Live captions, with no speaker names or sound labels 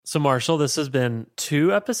So, Marshall, this has been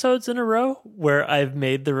 2 episodes in a row where I've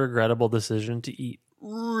made the regrettable decision to eat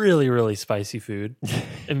really, really spicy food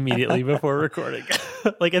immediately before recording.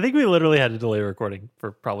 Like, I think we literally had to delay recording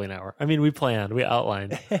for probably an hour. I mean, we planned, we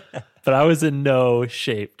outlined, but I was in no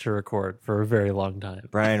shape to record for a very long time.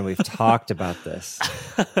 Brian, we've talked about this.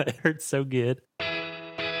 It hurts so good.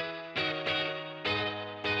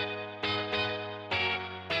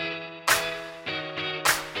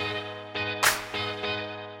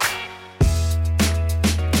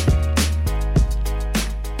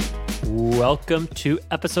 Welcome to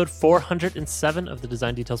episode 407 of the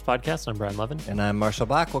Design Details Podcast. I'm Brian Levin. And I'm Marshall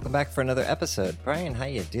Bach. Welcome back for another episode. Brian, how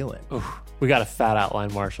you doing? Ooh, we got a fat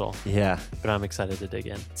outline, Marshall. Yeah. But I'm excited to dig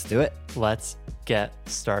in. Let's do it. Let's get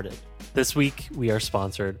started. This week, we are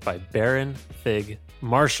sponsored by Baron Fig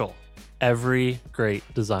Marshall. Every great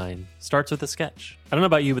design starts with a sketch. I don't know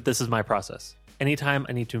about you, but this is my process. Anytime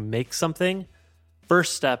I need to make something,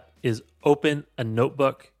 first step is open a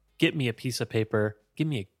notebook, get me a piece of paper, give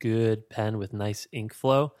me a good pen with nice ink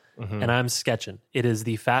flow, and I'm sketching. It is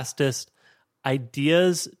the fastest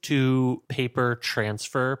ideas to paper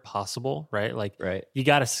transfer possible, right? Like, You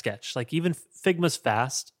got to sketch. Like, even Figma's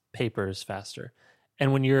fast, paper is faster.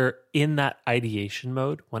 And when you're in that ideation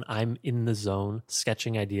mode, when I'm in the zone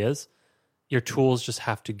sketching ideas, your tools just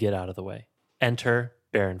have to get out of the way. Enter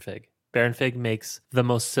Baron Fig. Baron Fig makes the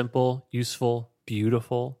most simple, useful,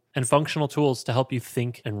 beautiful, and functional tools to help you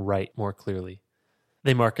think and write more clearly.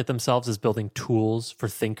 They market themselves as building tools for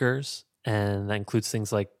thinkers, and that includes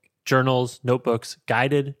things like journals, notebooks,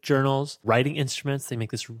 guided journals, writing instruments. They make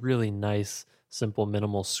this really nice, simple,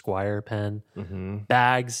 minimal Squire pen,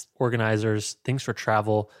 bags, organizers, things for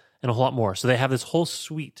travel, and a whole lot more. So they have this whole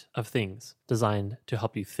suite of things designed to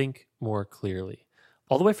help you think more clearly.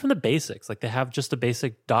 All the way from the basics. Like, they have just a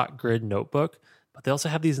basic dot grid notebook, but they also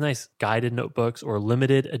have these nice guided notebooks or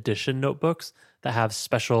limited edition notebooks that have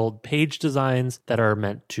special page designs that are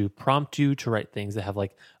meant to prompt you to write things. They have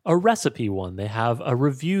like a recipe one, they have a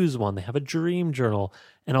reviews one, they have a dream journal,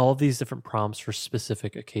 and all of these different prompts for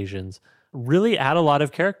specific occasions really add a lot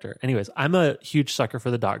of character. Anyways, I'm a huge sucker for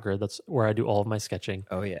the dot grid. That's where I do all of my sketching.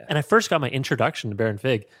 Oh, yeah. And I first got my introduction to Baron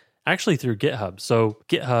Fig actually through GitHub. So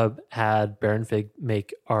GitHub had Baron Fig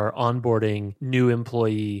make our onboarding new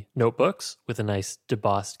employee notebooks with a nice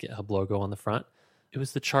debossed GitHub logo on the front. It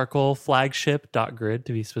was the charcoal flagship dot grid,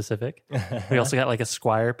 to be specific. We also got like a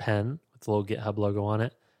Squire pen with the little GitHub logo on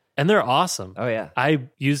it. And they're awesome. Oh, yeah. I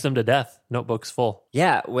used them to death. Notebooks full.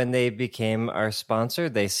 Yeah, when they became our sponsor,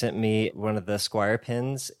 they sent me one of the Squire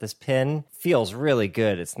pins. This pin feels really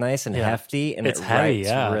good. It's nice and hefty, and it's it heavy,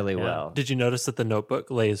 writes really well. Did you notice that the notebook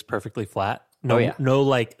lays perfectly flat? Oh, yeah. No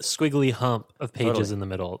like squiggly hump of pages in the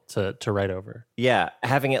middle to write over. Yeah,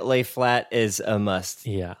 having it lay flat is a must.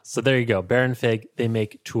 Yeah, so there you go. Baron Fig, they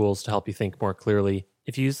make tools to help you think more clearly.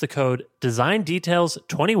 If you use the code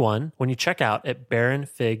DesignDetails21 when you check out at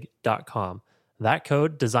baronfig.com, that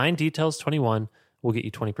code DesignDetails21 will get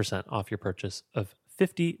you 20% off your purchase of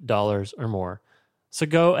 $50 or more. So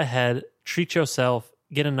go ahead, treat yourself,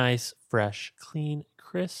 get a nice, fresh, clean,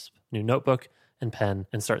 crisp new notebook and pen,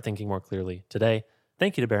 and start thinking more clearly today.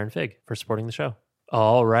 Thank you to Baron Fig for supporting the show.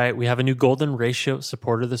 All right, we have a new Golden Ratio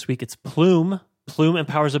supporter this week. It's Plume. Plume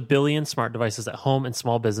empowers 1 billion smart devices at home and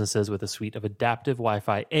small businesses with a suite of adaptive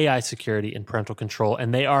Wi-Fi, AI security, and parental control.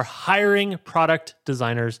 And they are hiring product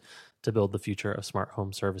designers to build the future of smart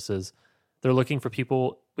home services. They're looking for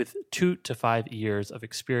people with 2 to 5 years of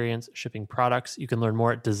experience shipping products. You can learn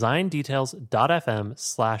more at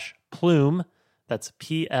designdetails.fm/Plume. That's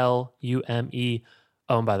PLUME.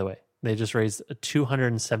 Oh, and by the way, they just raised a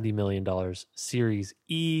 $270 million Series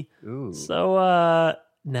E. Ooh. So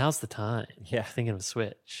now's the time. Yeah. Thinking of a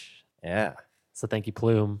switch. Yeah. So thank you,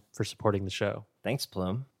 Plume, for supporting the show. Thanks,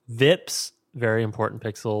 Plume. Vips, very important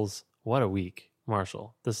pixels. What a week,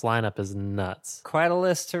 Marshall. This lineup is nuts. Quite a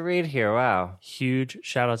list to read here. Wow. Huge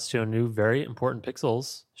shout outs to a new very important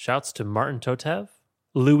pixels. Shouts to Martin Totev,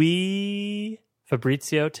 Louis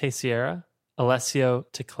Fabrizio Teixeira, Alessio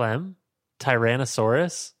Teclem,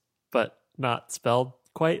 Tyrannosaurus, but not spelled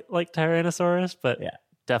quite like Tyrannosaurus, but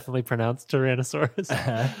definitely pronounced Tyrannosaurus.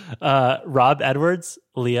 Rob Edwards,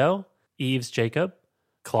 Leo, Eves Jacob,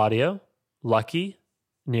 Claudio, Lucky,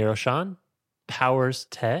 Niroshan, Powers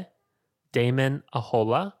Te, Damon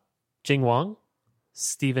Ahola, Jing Wang,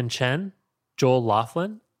 Stephen Chen, Joel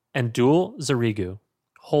Laughlin, and Dual Zarigu.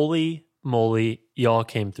 Holy moly, y'all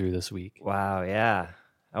came through this week. Wow, yeah.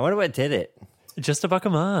 I wonder what did it. Just a buck a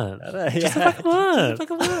month. Just a buck a month.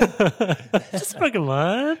 Just a buck a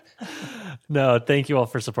month. No, thank you all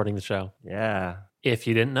for supporting the show. Yeah. If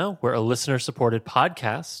you didn't know, we're a listener-supported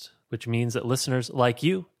podcast, which means that listeners like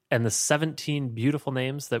you and the 17 beautiful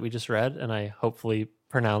names that we just read, and I hopefully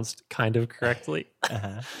pronounced kind of correctly,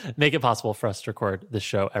 make it possible for us to record this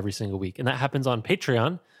show every single week. And that happens on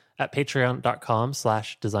Patreon at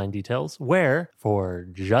patreon.com/design details, where for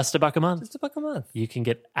just $1 a month, you can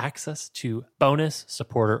get access to bonus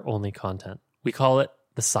supporter only content. We call it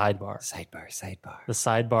the sidebar. The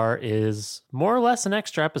sidebar is more or less an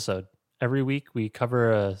extra episode. Every week we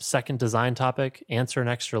cover a second design topic, answer an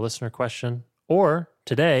extra listener question, or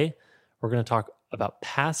today we're going to talk about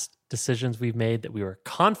past decisions we've made that we were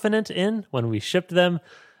confident in when we shipped them,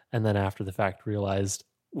 and then after the fact realized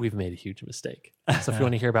we've made a huge mistake. So if you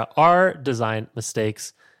want to hear about our design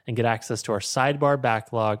mistakes and get access to our sidebar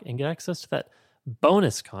backlog and get access to that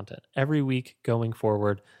bonus content every week going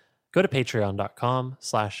forward, go to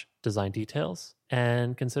patreon.com/design details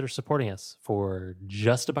and consider supporting us for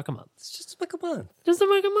just $1 a month. It's just $1 a month. Just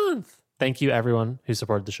 $1 a month. Thank you, everyone who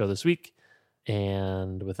supported the show this week.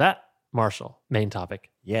 And with that, Marshall, main topic.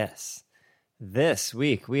 Yes. This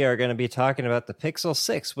week, we are going to be talking about the Pixel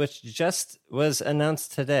 6, which just was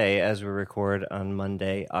announced today as we record on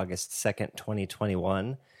Monday, August 2nd,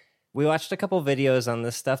 2021. We watched a couple videos on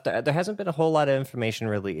this stuff. There hasn't been a whole lot of information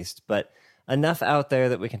released, but enough out there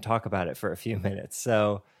that we can talk about it for a few minutes.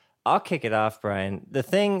 So I'll kick it off, Brian. The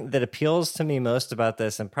thing that appeals to me most about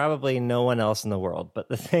this, and probably no one else in the world, but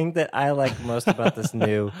the thing that I like most about this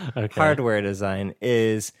new hardware design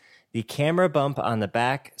is the camera bump on the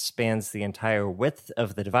back spans the entire width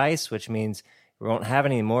of the device, which means we won't have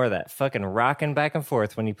any more of that fucking rocking back and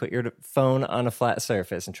forth when you put your phone on a flat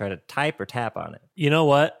surface and try to type or tap on it. You know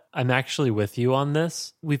what? I'm actually with you on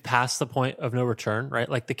this. We've passed the point of no return, right?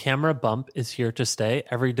 Like the camera bump is here to stay.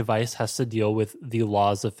 Every device has to deal with the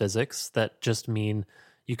laws of physics that just mean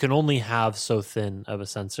you can only have so thin of a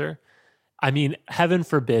sensor. I mean, heaven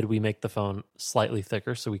forbid we make the phone slightly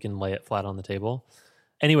thicker so we can lay it flat on the table.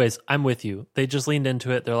 Anyways, I'm with you. They just leaned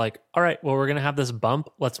into it. They're like, all right, well, we're going to have this bump.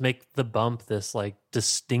 Let's make the bump this like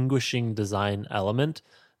distinguishing design element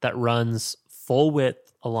that runs full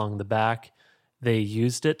width along the back. They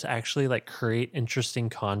used it to actually like create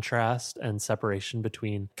interesting contrast and separation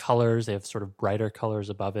between colors. They have sort of brighter colors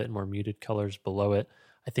above it and more muted colors below it.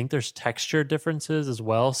 I think there's texture differences as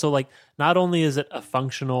well. So like not only is it a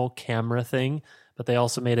functional camera thing, but they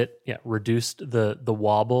also made it reduced the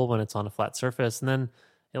wobble when it's on a flat surface, and then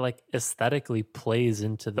it like aesthetically plays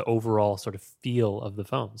into the overall sort of feel of the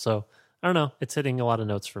phone. So I don't know. It's hitting a lot of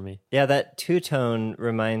notes for me. Yeah, that two-tone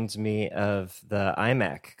reminds me of the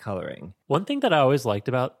iMac coloring. One thing that I always liked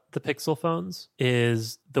about the Pixel phones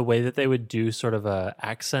is the way that they would do sort of a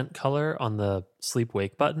accent color on the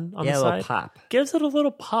sleep-wake button on the side. Yeah, a little pop. Gives it a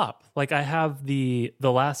little pop. Like I have the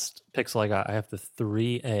last Pixel I got, I have the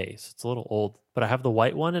 3A, so it's a little old, but I have the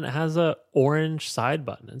white one and it has a orange side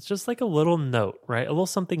button. It's just like a little note, right? A little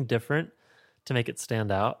something different to make it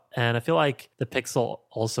stand out. And I feel like the Pixel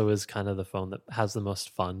also is kind of the phone that has the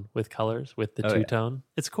most fun with colors, with the two-tone.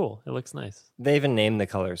 Yeah. It's cool. It looks nice. They even name the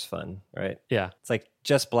colors fun, right? Yeah. It's like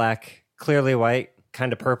just black, clearly white,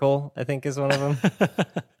 kind of purple, I think is one of them.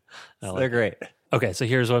 So they're great. Okay, so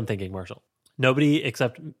here's what I'm thinking, Marshall. Nobody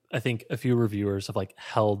except I think a few reviewers have like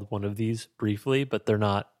held one of these briefly, but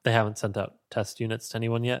they haven't sent out test units to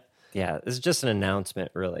anyone yet. Yeah, it's just an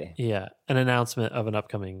announcement, really. Yeah, an announcement of an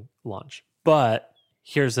upcoming launch. But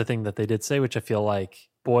here's the thing that they did say, which I feel like,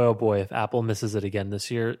 boy, oh boy, if Apple misses it again this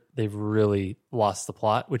year, they've really lost the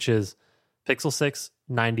plot, which is Pixel 6,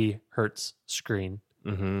 90 hertz screen.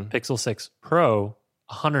 Mm-hmm. Pixel 6 Pro,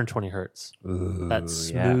 120 hertz. Ooh, that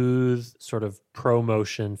smooth sort of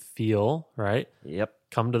ProMotion feel, right? Yep.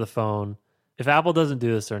 Come to the phone. If Apple doesn't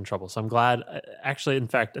do this, they're in trouble. So I'm glad. Actually, in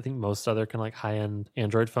fact, I think most other kind of like high-end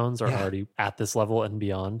Android phones are already at this level and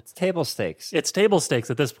beyond. It's table stakes. It's table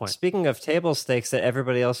stakes at this point. Speaking of table stakes that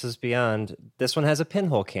everybody else is beyond, this one has a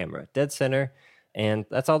pinhole camera, dead center, and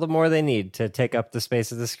that's all the more they need to take up the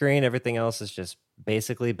space of the screen. Everything else is just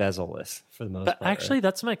basically bezel-less for the most part. Actually,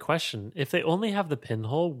 that's my question. If they only have the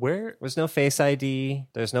pinhole, where... There's no Face ID,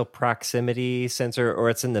 there's no proximity sensor, or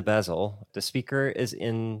it's in the bezel. The speaker is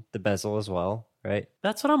in the bezel as well, right?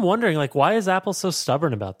 That's what I'm wondering. Like, why is Apple so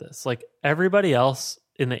stubborn about this? Like, everybody else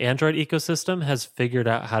in the Android ecosystem has figured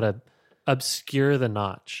out how to obscure the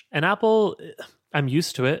notch. And Apple, I'm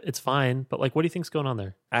used to it. It's fine. But, like, what do you think's going on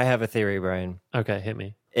there? I have a theory, Brian. Okay, hit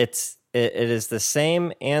me. It is the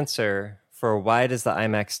same answer for why does the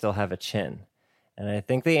iMac still have a chin? And I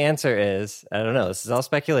think the answer is, I don't know, this is all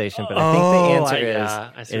speculation, but I think the answer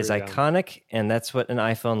is it is iconic, and that's what an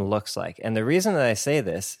iPhone looks like. And the reason that I say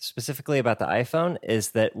this, specifically about the iPhone, is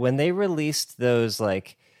that when they released those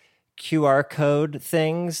like QR code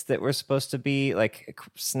things that were supposed to be like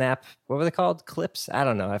Snap. What were they called? Clips? I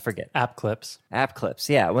don't know. I forget. App clips. App clips.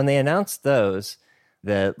 Yeah. When they announced those,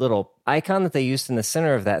 the little icon that they used in the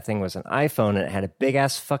center of that thing was an iPhone, and it had a big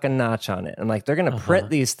ass fucking notch on it. I'm like, they're going to print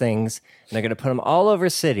these things and they're going to put them all over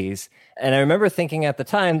cities. And I remember thinking at the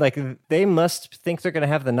time, like, they must think they're going to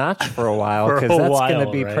have the notch for a while, because that's going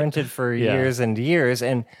to be printed for years and years.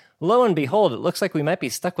 And lo and behold, it looks like we might be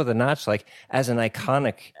stuck with a notch, like, as an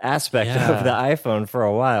iconic aspect of the iPhone for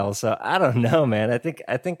a while. So I don't know, man. I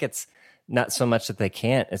think it's not so much that they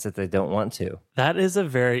can't, it's that they don't want to. That is a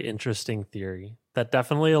very interesting theory. That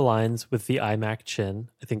definitely aligns with the iMac chin.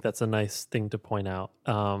 I think that's a nice thing to point out.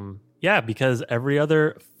 Because every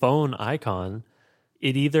other phone icon,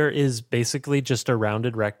 it either is basically just a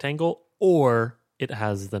rounded rectangle or it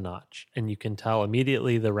has the notch. And you can tell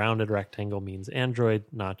immediately the rounded rectangle means Android,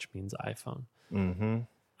 notch means iPhone. Mm-hmm.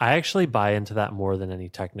 I actually buy into that more than any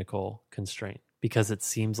technical constraint, because it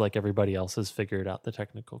seems like everybody else has figured out the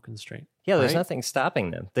technical constraint. Yeah, there's nothing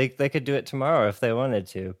stopping them. They could do it tomorrow if they wanted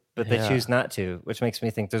to, but they choose not to, which makes me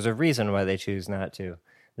think there's a reason why they choose not to.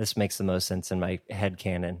 This makes the most sense in my head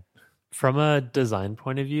canon. From a design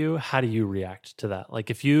point of view, how do you react to that? Like,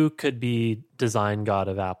 if you could be design god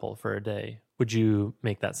of Apple for a day, would you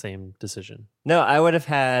make that same decision? No, I would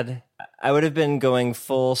have been going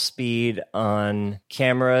full speed on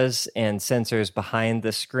cameras and sensors behind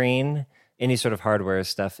the screen. Any sort of hardware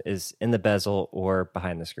stuff is in the bezel or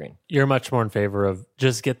behind the screen. You're much more in favor of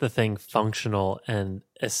just get the thing functional and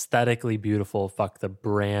aesthetically beautiful. Fuck the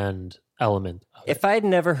brand element of it. If I'd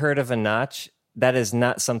never heard of a notch, that is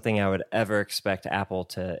not something I would ever expect Apple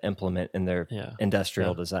to implement in their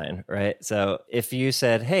industrial design, right? So if you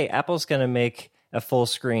said, hey, Apple's going to make a full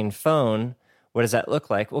screen phone, what does that look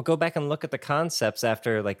like? Well, go back and look at the concepts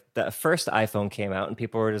after, like, the first iPhone came out and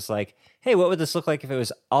people were just like, hey, what would this look like if it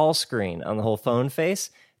was all screen on the whole phone face?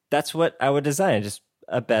 That's what I would design. Just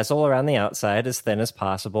a bezel around the outside as thin as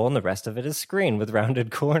possible, and the rest of it is screen with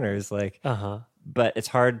rounded corners. But it's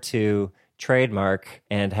hard to trademark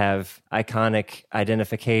and have iconic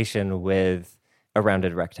identification with a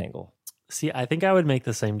rounded rectangle. See, I think I would make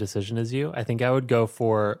the same decision as you. I think I would go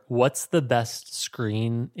for what's the best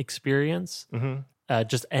screen experience,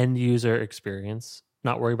 just end user experience,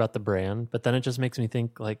 not worry about the brand. But then it just makes me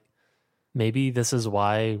think, like, maybe this is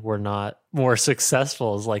why we're not more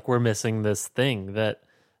successful, is like we're missing this thing that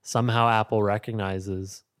somehow Apple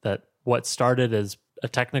recognizes that what started as a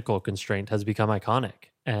technical constraint has become iconic.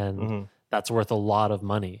 And that's worth a lot of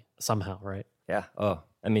money somehow, right? Yeah. Oh,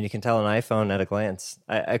 I mean, you can tell an iPhone at a glance.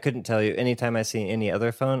 I couldn't tell you, anytime I see any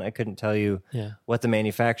other phone, I couldn't tell you what the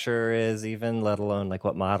manufacturer is, even, let alone like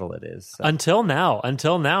what model it is. So. Until now,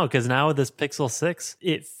 because now with this Pixel 6,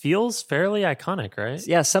 it feels fairly iconic, right?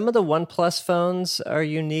 Yeah, some of the OnePlus phones are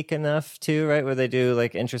unique enough too, right? Where they do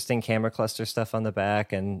like interesting camera cluster stuff on the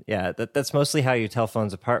back. And yeah, that's mostly how you tell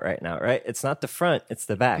phones apart right now, right? It's not the front, it's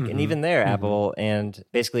the back. And even there, Apple and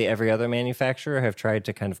basically every other manufacturer have tried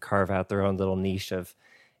to kind of carve out their own little niche of,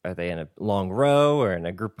 are they in a long row or in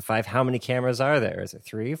a group of 5? How many cameras are there? Is it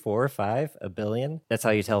 3, 4, 5, a billion? That's how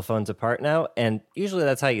you tell phones apart now. And usually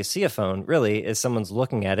that's how you see a phone, really, is someone's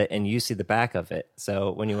looking at it and you see the back of it.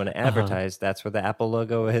 So when you want to advertise, that's where the Apple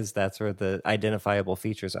logo is. That's where the identifiable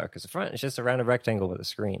features are. Because the front is just a rounded rectangle with a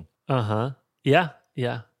screen. Yeah.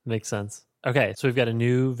 Makes sense. Okay, so we've got a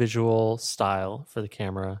new visual style for the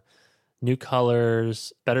camera, new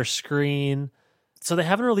colors, better screen. So they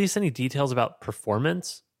haven't released any details about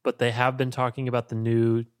performance, but they have been talking about the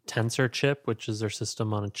new Tensor chip, which is their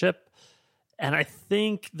system on a chip. And I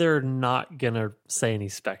think they're not going to say any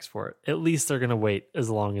specs for it. At least they're going to wait as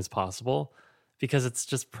long as possible, because it's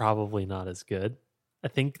just probably not as good. I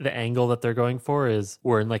think the angle that they're going for is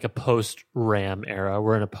we're in like a post-RAM era.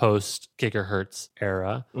 We're in a post-gigahertz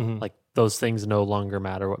era. Like, those things no longer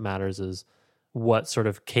matter. What matters is what sort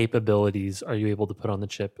of capabilities are you able to put on the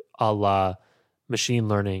chip, a la machine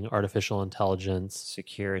learning, artificial intelligence,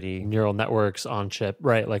 security, neural networks on chip,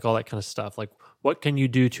 right? Like all that kind of stuff. Like, what can you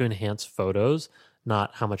do to enhance photos,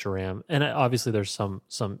 not how much RAM. And obviously there's some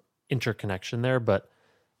interconnection there, but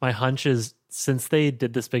my hunch is, since they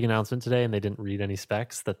did this big announcement today and they didn't read any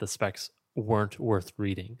specs, that the specs weren't worth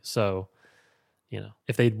reading. So,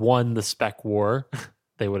 if they'd won the spec war,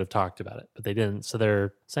 they would have talked about it, but they didn't. So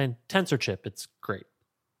they're saying Tensor chip, it's great.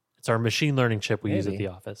 It's our machine learning chip we use at the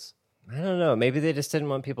office. I don't know. Maybe they just didn't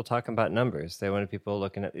want people talking about numbers. They wanted people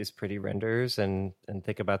looking at these pretty renders and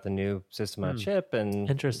think about the new system on chip and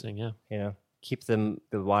interesting, yeah. Keep the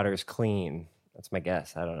waters clean. That's my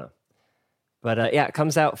guess. I don't know. But it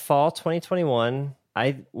comes out fall 2021.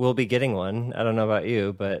 I will be getting one. I don't know about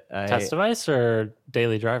you, but Test device or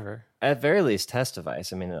daily driver? at very least test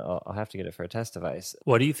device. I mean, I'll have to get it for a test device.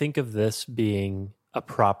 What do you think of this being a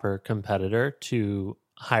proper competitor to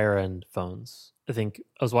higher end phones? I think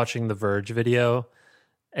I was watching the Verge video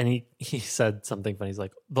and he said something funny. He's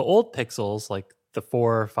like, the old Pixels, like the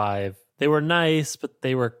 4 or 5, they were nice, but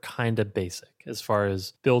they were kind of basic as far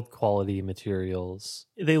as build quality, materials.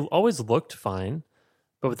 They always looked fine,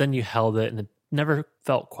 but then you held it and it never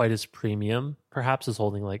felt quite as premium, perhaps as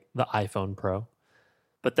holding like the iPhone Pro.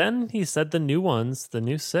 But then he said the new ones, the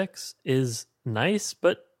new 6, is nice,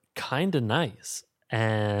 but kind of nice.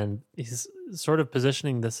 And he's sort of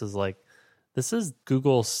positioning this as like, this is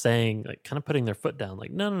Google saying, like, kind of putting their foot down.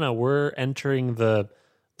 Like, no, we're entering the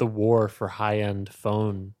war for high-end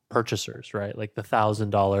phone purchasers, right? Like the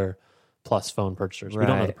 $1,000 plus phone purchasers. Right. We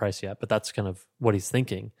don't know the price yet, but that's kind of what he's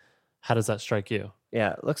thinking. How does that strike you?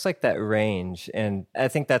 Yeah, it looks like that range. And I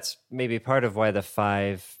think that's maybe part of why the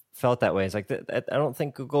 5 felt that way. It's like, I don't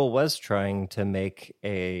think Google was trying to make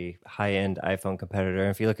a high-end iPhone competitor. And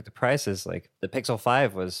if you look at the prices, like the Pixel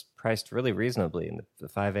 5 was priced really reasonably in the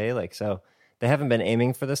 5A. Like, so they haven't been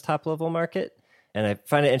aiming for this top-level market. And I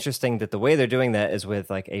find it interesting that the way they're doing that is with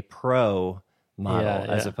like a Pro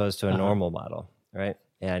model as opposed to a normal model, right?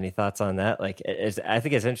 Yeah, any thoughts on that? Like, I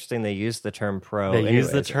think it's interesting they use the term Pro. They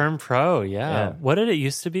use the term Pro, yeah. What did it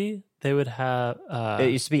used to be? They would have...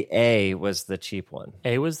 it used to be A was the cheap one.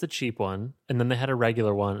 A was the cheap one, and then they had a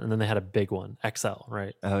regular one, and then they had a big one, XL,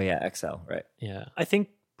 right? Oh, yeah, XL, right. Yeah. I think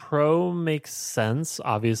Pro makes sense.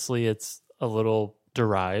 Obviously, it's a little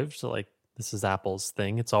derived. So, like, this is Apple's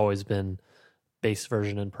thing. It's always been base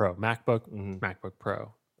version and Pro. MacBook, MacBook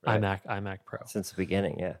Pro. Right. iMac Pro. Since the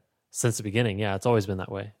beginning, yeah. Since the beginning, yeah. It's always been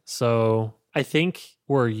that way. So I think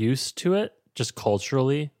we're used to it, just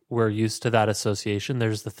culturally. We're used to that association.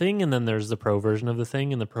 There's the thing, and then there's the Pro version of the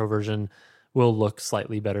thing, and the Pro version will look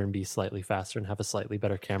slightly better and be slightly faster and have a slightly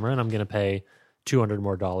better camera, and I'm going to pay $200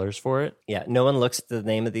 more for it. Yeah, no one looks at the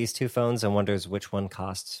name of these two phones and wonders which one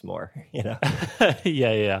costs more, you know?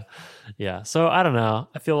 Yeah. So I don't know.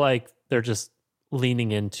 I feel like they're just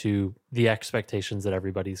leaning into the expectations that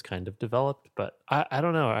everybody's kind of developed, but I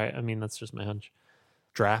don't know. I mean, that's just my hunch.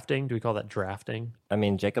 Drafting, do we call that drafting? I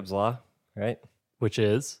mean, Jacob's Law, right? Which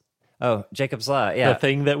is? Oh, Jacob's Law, yeah. The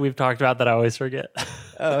thing that we've talked about that I always forget.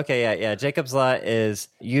 Oh, okay, yeah. Jacob's Law is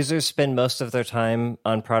users spend most of their time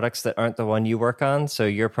on products that aren't the one you work on, so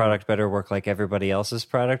your product better work like everybody else's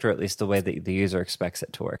product, or at least the way that the user expects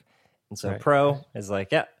it to work. And so Pro is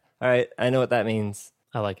like, yeah, all right, I know what that means.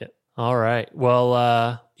 I like it. All right.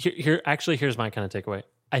 Well, here's my kind of takeaway.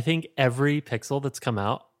 I think every Pixel that's come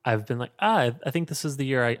out, I've been like, I think this is the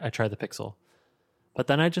year I try the Pixel. But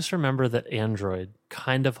then I just remember that Android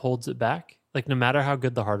kind of holds it back. Like, no matter how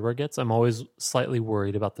good the hardware gets, I'm always slightly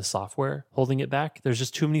worried about the software holding it back. There's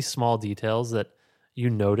just too many small details that you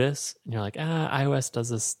notice, and you're like, iOS does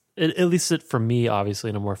this, at least for me, obviously,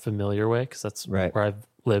 in a more familiar way, because that's where I've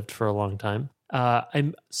lived for a long time.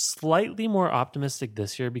 I'm slightly more optimistic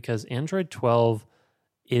this year because Android 12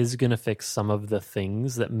 is going to fix some of the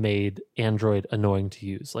things that made Android annoying to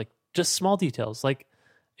use. Like, just small details, like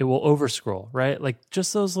it will overscroll, right? Like,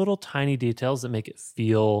 just those little tiny details that make it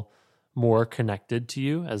feel more connected to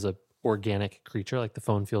you as a organic creature. Like, the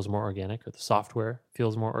phone feels more organic, or the software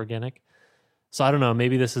feels more organic. So I don't know,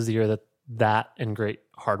 maybe this is the year that and great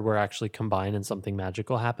hardware actually combine and something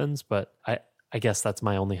magical happens. But I guess that's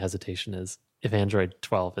my only hesitation, is if Android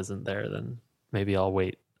 12 isn't there, then maybe I'll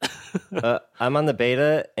wait. I'm on the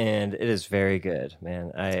beta, and it is very good,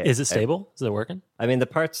 man. Is it stable? Is it working? I mean, the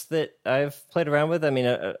parts that I've played around with, I mean,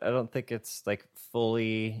 I don't think it's like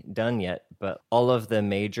fully done yet, but all of the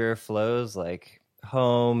major flows, like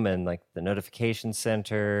home and like the notification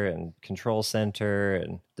center and control center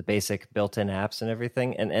and the basic built-in apps and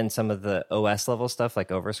everything, and some of the OS level stuff like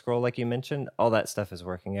overscroll, like you mentioned, all that stuff is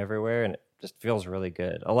working everywhere, and it just feels really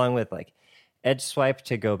good. Along with like edge swipe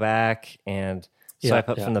to go back and swipe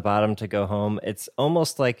up from the bottom to go home. It's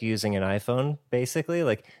almost like using an iPhone, basically.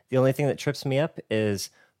 Like, the only thing that trips me up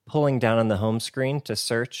is pulling down on the home screen to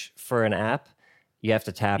search for an app. You have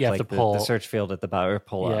to tap the search field at the bottom, or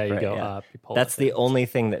pull up. You go up. You pull That's the only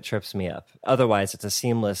thing that trips me up. Otherwise, it's a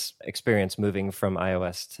seamless experience moving from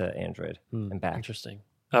iOS to Android and back. Interesting.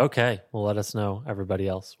 Okay. Well, let us know, everybody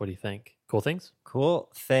else. What do you think? Cool things?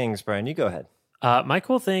 Cool things, Brian. You go ahead. My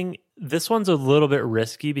cool thing, this one's a little bit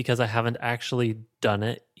risky because I haven't actually done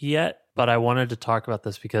it yet, but I wanted to talk about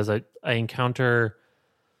this because I encounter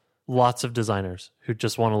lots of designers who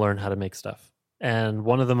just want to learn how to make stuff. And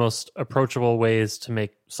one of the most approachable ways to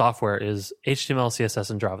make software is HTML, CSS,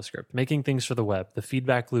 and JavaScript, making things for the web. The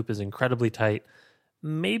feedback loop is incredibly tight,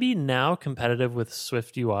 maybe now competitive with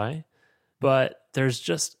Swift UI. but there's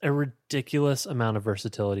just a ridiculous amount of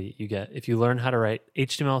versatility you get if you learn how to write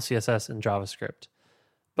HTML, CSS, and JavaScript.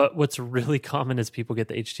 But what's really common is people get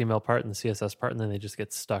the HTML part and the CSS part, and then they just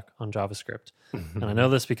get stuck on JavaScript. And I know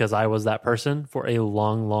this because I was that person for a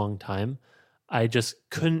long, long time. I just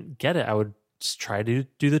couldn't get it. I would just try to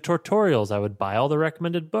do the tutorials. I would buy all the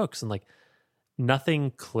recommended books, and like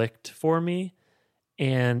nothing clicked for me.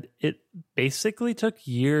 And it basically took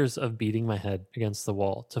years of beating my head against the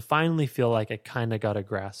wall to finally feel like I kind of got a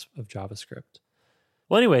grasp of JavaScript.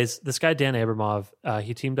 Well, anyways, this guy, Dan Abramov,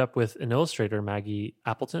 he teamed up with an illustrator, Maggie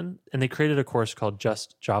Appleton, and they created a course called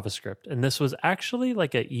Just JavaScript. And this was actually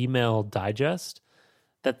like an email digest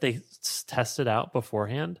that they tested out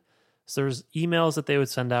beforehand. So there's emails that they would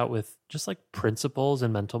send out with just like principles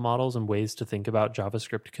and mental models and ways to think about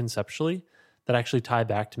JavaScript conceptually that actually tie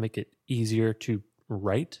back to make it easier to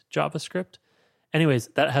write JavaScript. Anyways,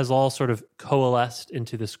 that has all sort of coalesced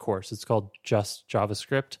into this course. It's called Just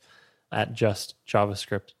JavaScript at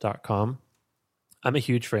justjavascript.com. I'm a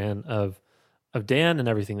huge fan of Dan and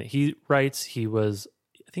everything that he writes.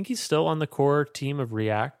 I think he's still on the core team of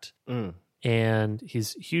React, and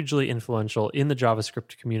he's hugely influential in the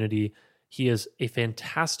JavaScript community. He is a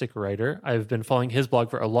fantastic writer. I've been following his blog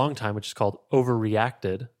for a long time, which is called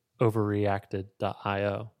Overreacted,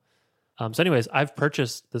 overreacted.io. So anyways, I've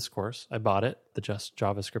purchased this course. I bought it, the Just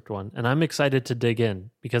JavaScript one, and I'm excited to dig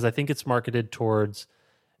in because I think it's marketed towards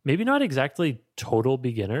maybe not exactly total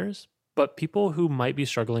beginners, but people who might be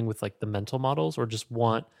struggling with like the mental models or just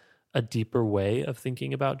want a deeper way of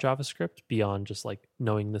thinking about JavaScript beyond just like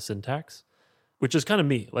knowing the syntax, which is kind of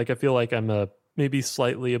me. Like I feel like I'm a maybe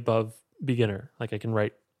slightly above beginner. Like I can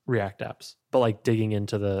write React apps, but like digging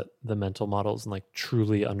into the mental models and like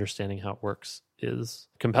truly understanding how it works is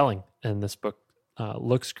compelling. And this book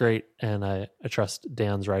looks great, and I trust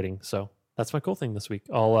Dan's writing. So that's my cool thing this week.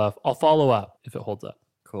 I'll follow up if it holds up.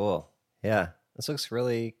 Cool. Yeah, this looks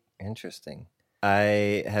really interesting.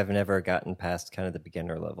 I have never gotten past kind of the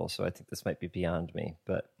beginner level, so I think this might be beyond me,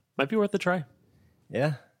 but might be worth a try.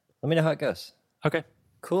 Yeah. Let me know how it goes. Okay.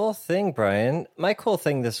 Cool thing, Brian. My cool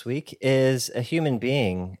thing this week is a human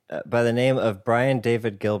being by the name of Brian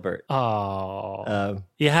David Gilbert. Oh,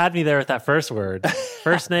 you had me there with that first word.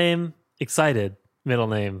 First name, excited. Middle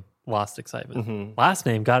name, lost excitement. Mm-hmm. Last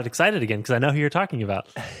name, got excited again because I know who you're talking about.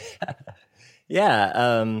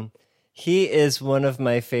 Yeah. He is one of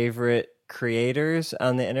my favorite creators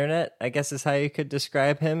on the internet, I guess is how you could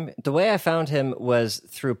describe him. The way I found him was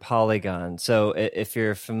through Polygon. So if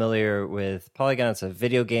you're familiar with Polygon, it's a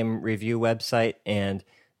video game review website, and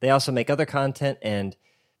they also make other content. And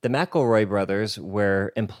the McElroy brothers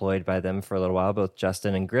were employed by them for a little while, both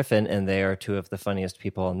Justin and Griffin, and they are two of the funniest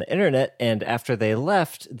people on the internet. And after they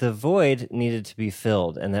left, the void needed to be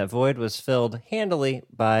filled, and that void was filled handily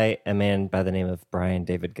by a man by the name of Brian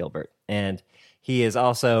David Gilbert. And he is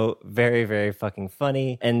also very, very fucking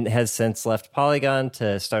funny and has since left Polygon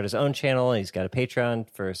to start his own channel. He's got a Patreon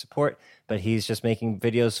for support, but he's just making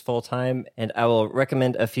videos full time. And I will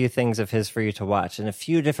recommend a few things of his for you to watch in a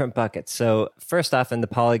few different buckets. So first off, in the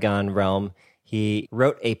Polygon realm, he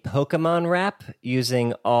wrote a Pokemon rap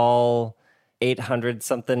using all 800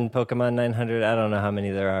 something Pokemon, 900. I don't know how many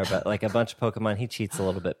there are, but like a bunch of Pokemon. He cheats a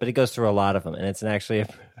little bit, but he goes through a lot of them. And it's actually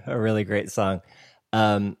a really great song.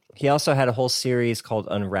 He also had a whole series called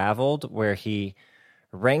Unraveled, where he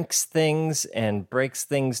ranks things and breaks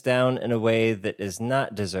things down in a way that is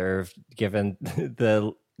not deserved given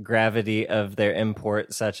the gravity of their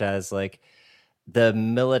import, such as like the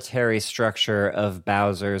military structure of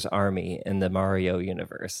Bowser's army in the Mario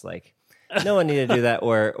universe. Like no one needed to do that,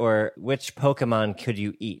 or which Pokemon could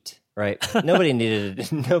you eat? Right. Nobody needs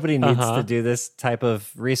to do this type of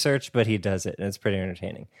research, but he does it, and it's pretty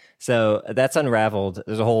entertaining. So that's Unraveled.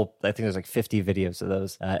 There's I think there's like 50 videos of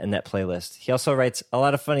those in that playlist. He also writes a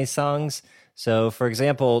lot of funny songs. So, for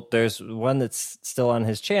example, there's one that's still on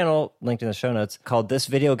his channel, linked in the show notes, called This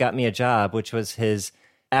Video Got Me a Job, which was his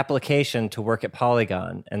application to work at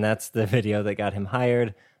Polygon. And that's the video that got him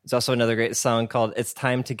hired. There's also another great song called It's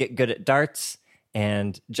Time to Get Good at Darts.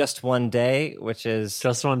 And Just One Day, which is...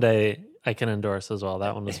 Just One Day, I can endorse as well.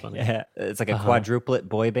 That one was funny. Yeah, it's like a quadruplet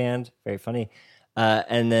boy band. Very funny.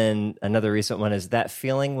 And then another recent one is That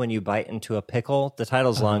Feeling When You Bite Into a Pickle. The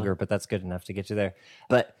title's longer, but that's good enough to get you there.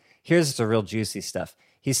 But here's the real juicy stuff.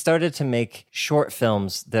 He started to make short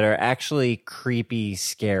films that are actually creepy,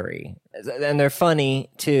 scary. And they're funny,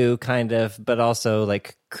 too, kind of, but also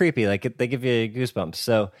like creepy. Like they give you goosebumps.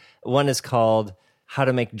 So one is called How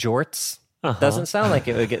to Make Jorts. Doesn't sound like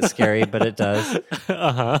it would get scary, but it does.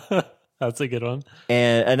 That's a good one.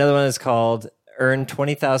 And another one is called earn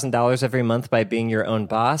 $20,000 every month by being your own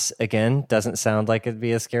boss. Again, doesn't sound like it'd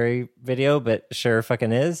be a scary video, but sure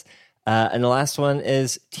fucking is. And the last one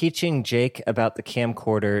is teaching Jake about the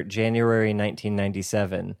camcorder, January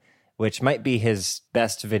 1997, which might be his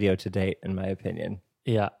best video to date, in my opinion.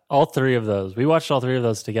 Yeah, all three of those. We watched all three of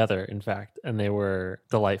those together, in fact, and they were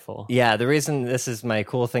delightful. Yeah, the reason this is my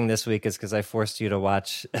cool thing this week is because I forced you to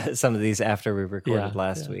watch some of these after we recorded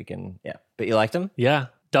last week. And but you liked them? Yeah,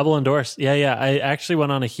 double endorse. Yeah. I actually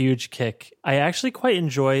went on a huge kick. I actually quite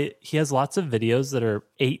enjoy, he has lots of videos that are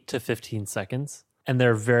 8 to 15 seconds, and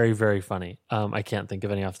they're very, very funny. I can't think of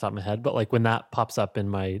any off the top of my head, but like when that pops up in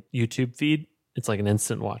my YouTube feed, it's like an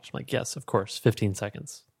instant watch. I'm like, yes, of course, 15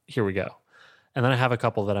 seconds. Here we go. And then I have a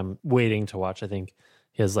couple that I'm waiting to watch. I think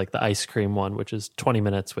he has like the ice cream one, which is 20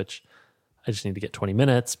 minutes, which I just need to get 20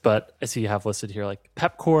 minutes. But I see you have listed here like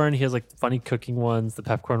Pepcorn. He has like funny cooking ones. The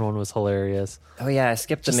Pepcorn one was hilarious. Oh, yeah. I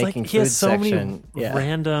skipped the just making he food has so section. many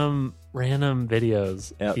random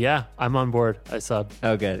videos. Yep. Yeah, I'm on board. I sub.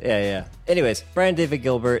 Oh, good. Yeah. Anyways, Brian David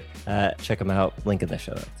Gilbert. Check him out. Link in the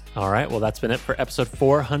show notes. All right. Well, that's been it for episode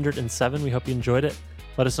 407. We hope you enjoyed it.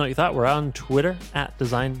 Let us know what you thought. We're on Twitter at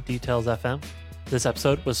Design Details FM. This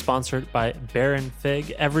episode was sponsored by Baron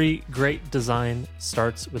Fig. Every great design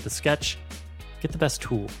starts with a sketch. Get the best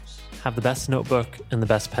tools, have the best notebook and the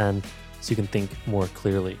best pen so you can think more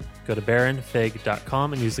clearly. Go to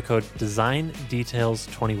baronfig.com and use the code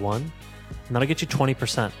DESIGNDETAILS21, and that'll get you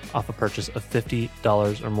 20% off a purchase of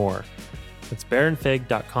 $50 or more. That's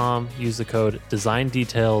baronfig.com. Use the code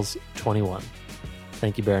DESIGNDETAILS21.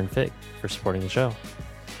 Thank you, Baron Fig, for supporting the show.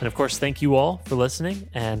 And of course, thank you all for listening.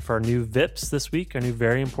 And for our new VIPs this week, our new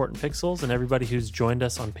very important pixels, and everybody who's joined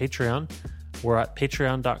us on Patreon, we're at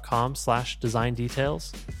patreon.com/design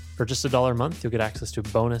details. For just $1 a month, you'll get access to a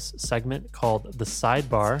bonus segment called The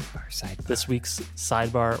Sidebar. This week's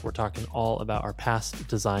Sidebar, we're talking all about our past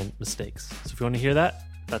design mistakes. So if you want to hear that,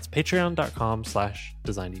 that's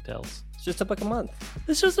patreon.com/design details. It's just $1 a month.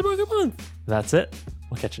 It's just $1 a month. That's it.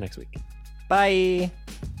 We'll catch you next week. Bye.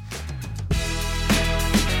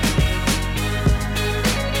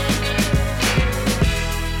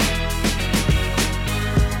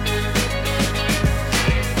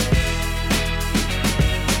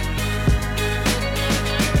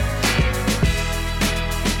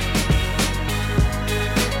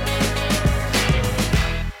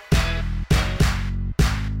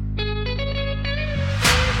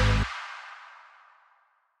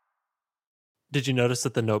 Did you notice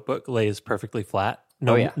that the notebook lays perfectly flat?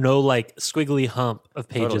 No like squiggly hump of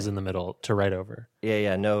pages in the middle to write over.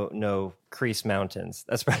 Yeah. No crease mountains.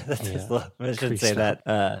 That's I should say mountain.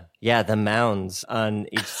 that. The mounds on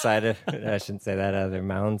each side of. I shouldn't say that either.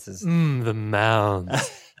 Mounds is The mounds.